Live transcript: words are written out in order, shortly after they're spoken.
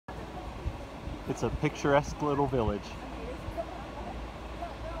It's a picturesque little village.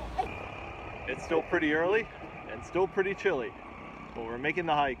 It's still pretty early and still pretty chilly, but we're making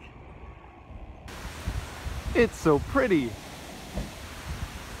the hike. It's so pretty!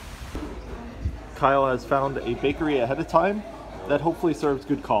 Kyle has found a bakery ahead of time that hopefully serves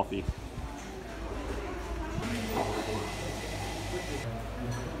good coffee.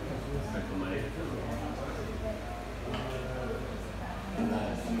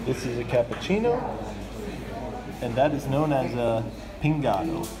 This is a cappuccino, and that is known as a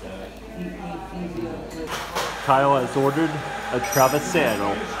pingado. Kyle has ordered a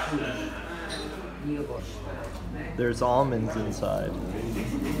Travesseiro. There's almonds inside.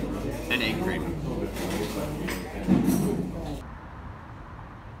 And egg cream.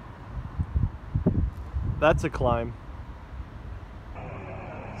 That's a climb.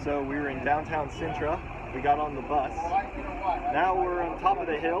 So we were in downtown Sintra. We got on the bus. Now we're on top of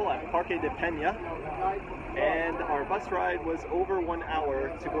the hill at Parque de Pena, and our bus ride was over 1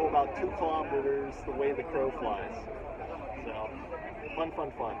 hour to go about 2 kilometers the way the crow flies. So, fun,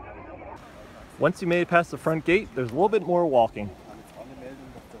 fun, fun. Once you made it past the front gate, there's a little bit more walking.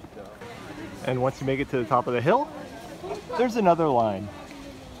 And once you make it to the top of the hill, there's another line.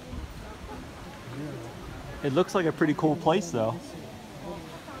 It looks like a pretty cool place though.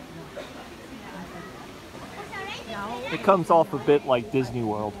 It comes off a bit like Disney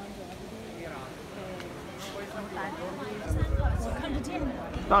World.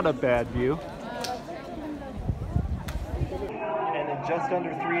 Not a bad view. And in just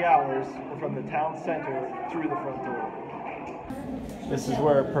under 3 hours, we're from the town center through the front door. This is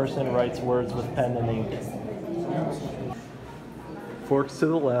where a person writes words with pen and ink. Forks to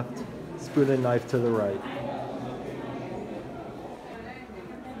the left, spoon and knife to the right.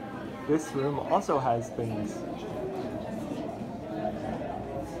 This room also has things.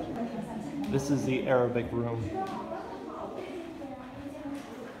 This is the Arabic room.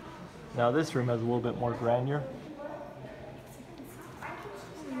 Now this room has a little bit more grandeur.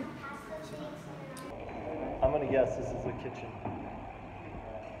 I'm gonna guess this is the kitchen.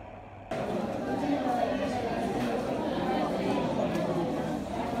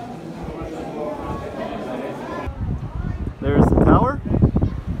 There's the tower.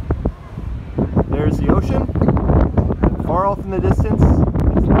 There's the ocean. Far off in the distance is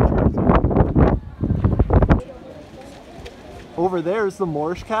New Jersey. Over there is the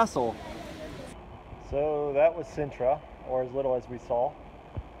Moorish castle. So that was Sintra, or as little as we saw.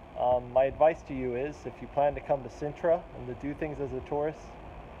 My advice to you is, if you plan to come to Sintra and to do things as a tourist,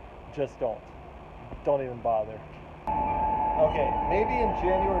 just don't. Don't even bother. Okay, maybe in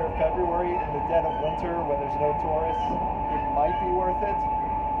January or February, in the dead of winter when there's no tourists, it might be worth it.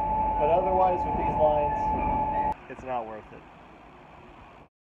 But otherwise, with these lines, it's not worth it.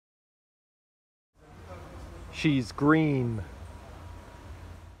 She's green.